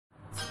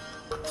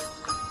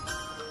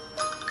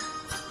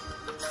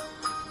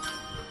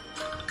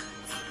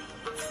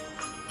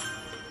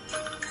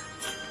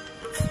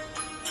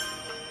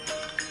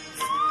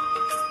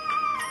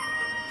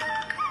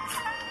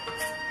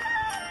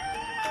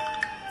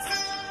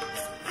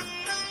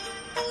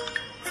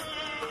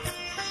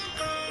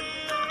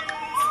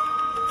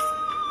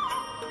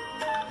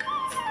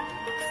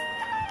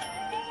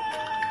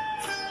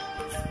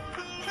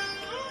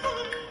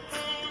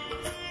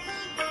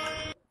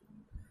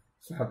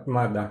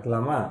8મા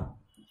દાખલામાં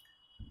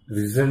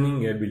reasoning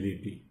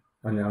ability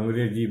અને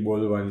અંગ્રેજી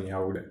બોલવાની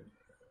આવડત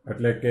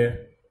એટલે કે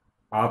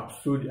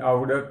આપસૂજ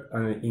આવડત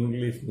અને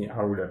ઇંગ્લિશની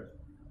આવડત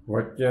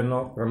વચ્ચેનો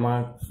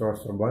ક્રમાંક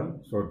સહસંબંધ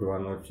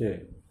શોધવાનો છે.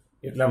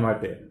 એટલા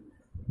માટે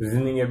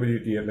રિઝનિંગ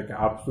એબિલિટી એટલે કે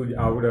આપસૂજ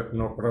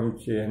આવડતનો ક્રમ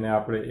છે એને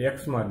આપણે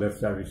એક્સમાં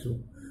દર્શાવીશું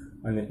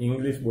અને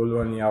ઇંગ્લિશ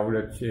બોલવાની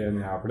આવડત છે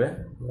એને આપણે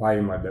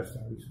વાયમાં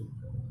દર્શાવીશું.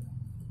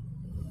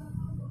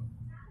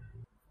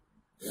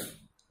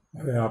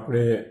 હવે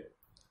આપણે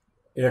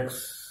એક્સ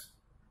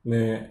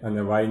ને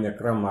અને વાયને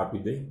ક્રમ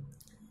આપી દઈ.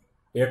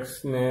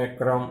 એક્સને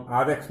ક્રમ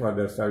RXમાં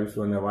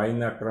દર્શાવીશું અને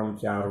વાયના ક્રમ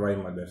છે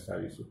RYમાં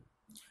દર્શાવીશું.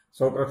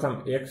 સૌપ્રથમ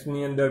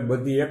એક્સની અંદર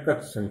બધી એક જ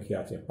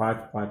સંખ્યા છે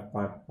 5 5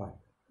 5 5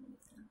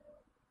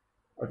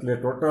 એટલે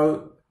ટોટલ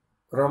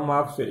ક્રમ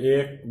આપશે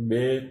 1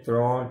 2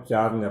 3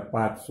 4 ને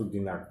 5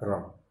 સુધીના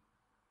ક્રમ.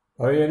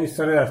 હવે એની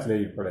સરેરાશ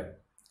લેવી પડે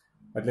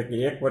એટલે કે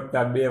 1 +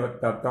 2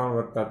 +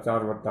 3 +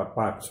 4 +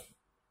 5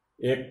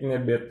 1 ને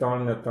 2 3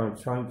 ને 3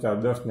 6 4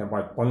 10 ને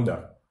 5 15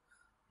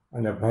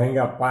 અને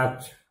ભાગ્યા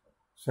 5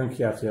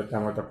 સંખ્યા છે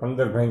એટલા માટે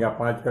 15 ભાગ્યા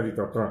 5 કરી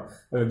તો 3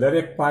 એટલે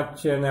દરેક 5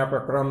 છે એને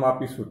આપણે ક્રમ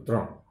આપીશું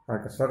 3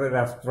 કારણ કે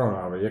સરેરાશ 3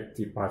 આવે 1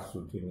 થી 5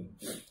 સુધીની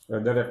એટલે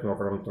દરેકનો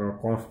ક્રમ 3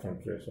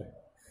 કોન્સ્ટન્ટ રહેશે.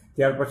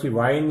 ત્યાર પછી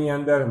વાયની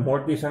અંદર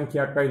મોટી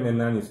સંખ્યા કઈ ને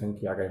નાની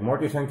સંખ્યા કઈ.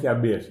 મોટી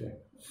સંખ્યા 2 છે,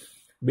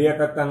 2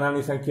 કરતાં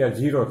નાની સંખ્યા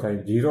 0 થાય,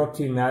 0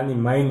 થી નાની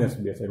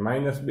 -2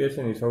 થાય. -2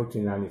 છે ને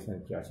સૌથી નાની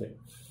સંખ્યા છે.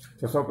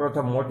 તો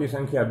સૌપ્રથમ મોટી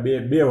સંખ્યા 2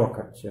 2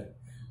 વખત છે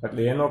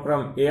એટલે એનો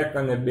ક્રમ 1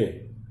 અને 2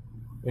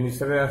 એની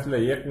સરેરાશ એટલે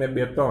 1 ને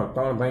 2 3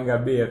 3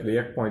 ભાગ્યા 2 એટલે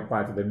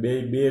 1.5 એટલે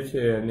 2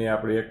 છે અને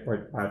આપણે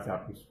 1.5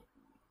 આપીશું.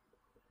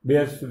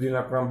 2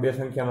 સુધીનો ક્રમ 2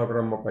 સંખ્યાનો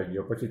ક્રમ અપાઈ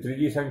ગયો. પછી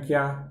ત્રીજી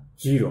સંખ્યા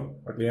 0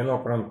 એટલે એનો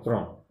ક્રમ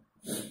 3.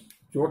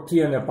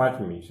 ચોથી અને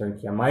પાંચમી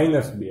સંખ્યા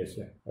 -2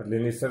 છે એટલે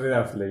એની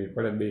સરેરાશ લેવી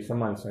પડે. બે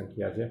સમાન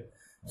સંખ્યા છે.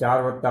 4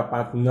 +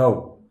 5 9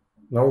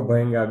 9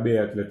 ભાગ્યા 2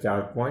 એટલે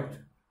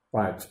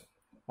 4.5.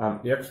 આમ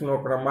એક્સનો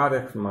ક્રમ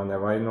RXમાં અને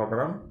વાયનો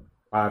ક્રમ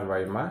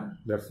RYમાં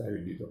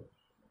દર્શાવી દીધો.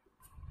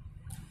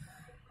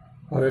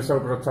 હવે સૌ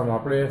પ્રથમ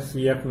આપણે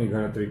CFની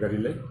ગણતરી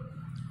કરી લઈ.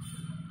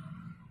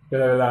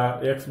 પહેલા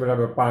x =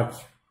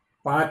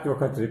 5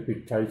 વખત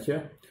રિપીટ થાય છે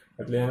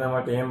એટલે એના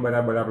માટે m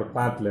બરાબર આપણે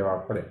 5 લેવા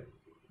પડે.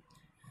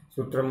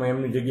 સૂત્રમાં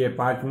એમની જગ્યાએ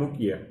 5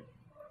 મૂકીએ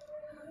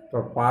તો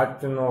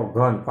 5નો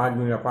ઘન 5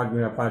 × 5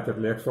 × 5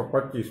 એટલે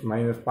 125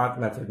 -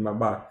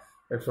 5/12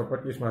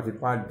 125માંથી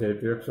 5 જાય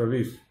તો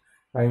 120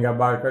 ભાગ્યા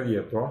 12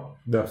 કરીએ તો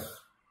 10.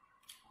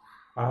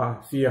 આ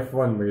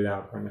CF1 મળ્યા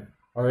આપણને.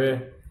 હવે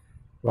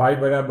y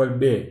બરાબર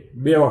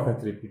 2 વખત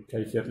રિપીટ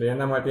થાય છે એટલે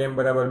એના માટે m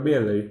બરાબર 2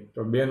 લઈ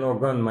તો 2નો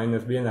ઘન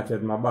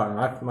 -2/12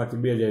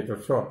 8માંથી 2 જાય તો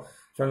 6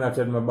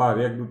 6/12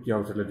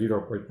 1/2 એટલે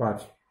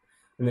 0.5.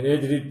 અને એ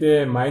જ રીતે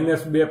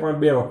 -2 પણ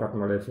 2 વખત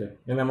મળે છે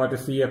એના માટે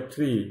CF3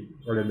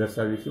 વડે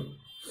દર્શાવીશું.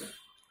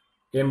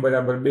 m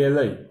બરાબર 2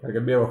 લઈ કારણ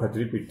કે 2 વખત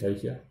રિપીટ થાય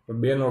છે તો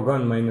 2નો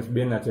ઘન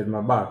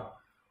 -2/12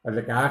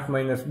 એટલે કે 8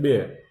 -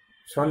 2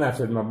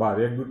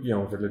 6/12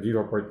 1/2 એટલે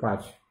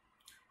 0.5.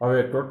 હવે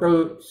ટોટલ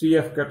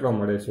CF કેટલો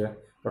મળે છે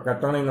તો કે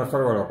ત્રણેયનો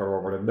સરવાળો કરવો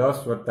પડે. 10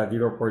 +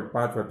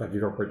 0.5 +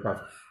 0.5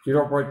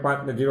 0.5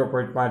 ને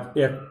 0.5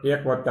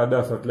 1 +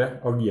 10 એટલે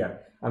 11.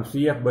 આમ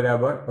CF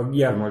બરાબર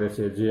 11 મળે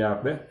છે જે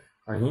આપણે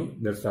અહીં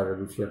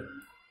દર્શાવેલું છે.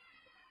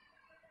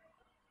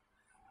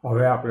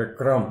 હવે આપણે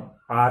ક્રમ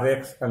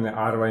RX અને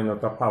RYનો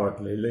તફાવત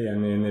લઈ લઈ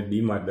અને એને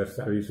ડીમાં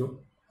દર્શાવીશું.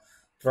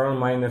 3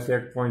 -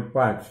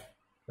 1.5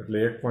 એટલે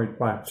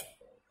 1.5.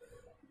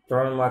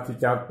 3માંથી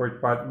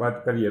 4.5 બાદ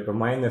કરીએ તો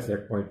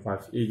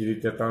 -1.5. એ જ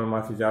રીતે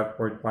 3માંથી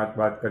 4.5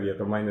 બાદ કરીએ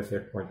તો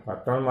 -1.5.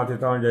 3માંથી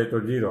 3 જાય તો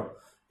 0.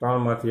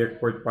 3માંથી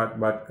 1.5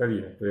 બાદ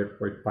કરીએ તો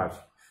 1.5.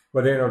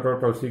 બધાનો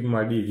ટોટલ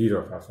સિગ્મા D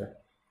 0 થશે.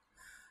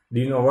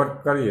 ડીનો વર્ગ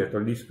કરીએ તો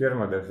D²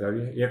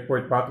 દર્શાવીએ.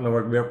 1.5નો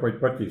વર્ગ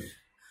 2.25.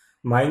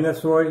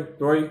 માઇનસ હોય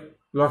તોય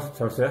પ્લસ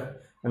થશે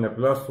અને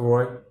પ્લસ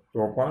હોય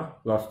તો પણ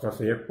પ્લસ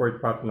થશે.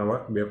 1.5નો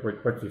વર્ગ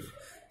 2.25.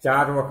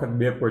 4 વખત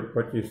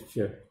 2.25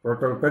 છે.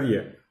 ટોટલ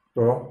કરીએ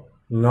તો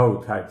 9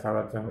 થાય.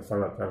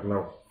 4.5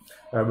 9.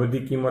 આ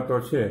બધી કિંમતો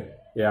છે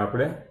એ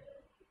આપણે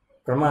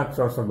ક્રમાંક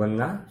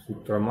સહસંબંધના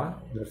સૂત્રમાં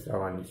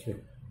દર્શાવવાની છે.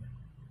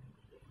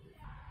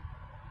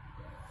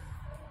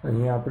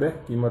 અહીં આપણે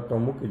કિંમતો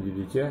મૂકી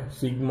દીધી છે.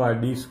 સિગ્મા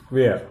D²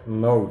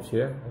 9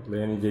 છે એટલે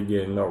એની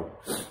જગ્યાએ 9.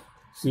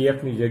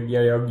 CFની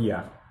જગ્યાએ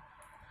 11.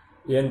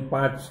 n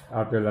 5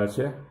 આપેલા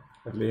છે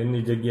એટલે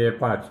એની જગ્યાએ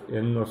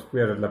 5. nનો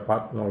સ્ક્વેર એટલે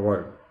 5નો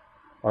વર્ગ.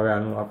 હવે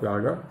આનું આપણે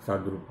આગળ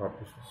સાદુરૂપ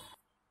આપીશું.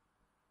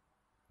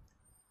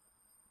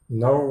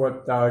 9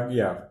 +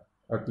 11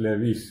 એટલે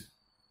 20.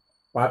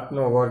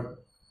 5નો વર્ગ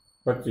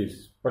 25.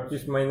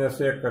 25 -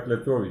 1 એટલે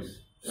 24.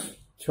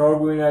 6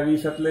 ×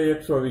 20 એટલે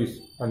 120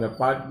 અને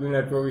 5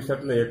 × 24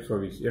 એટલે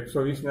 120.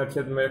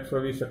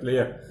 120/120 એટલે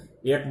 1.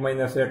 1 - 1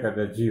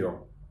 એટલે 0.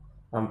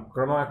 આમ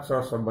ક્રમાંક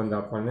સહસંબંધ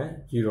આપણને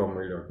 0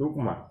 મળ્યો.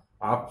 ટૂંકમાં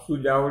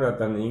આપસૂજ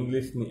આવડત અને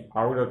ઇંગ્લિશની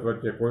આવડત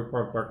વચ્ચે કોઈ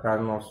પણ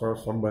પ્રકારનો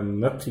સહસંબંધ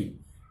નથી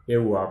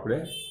એવું આપણે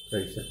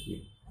કહી શકીએ.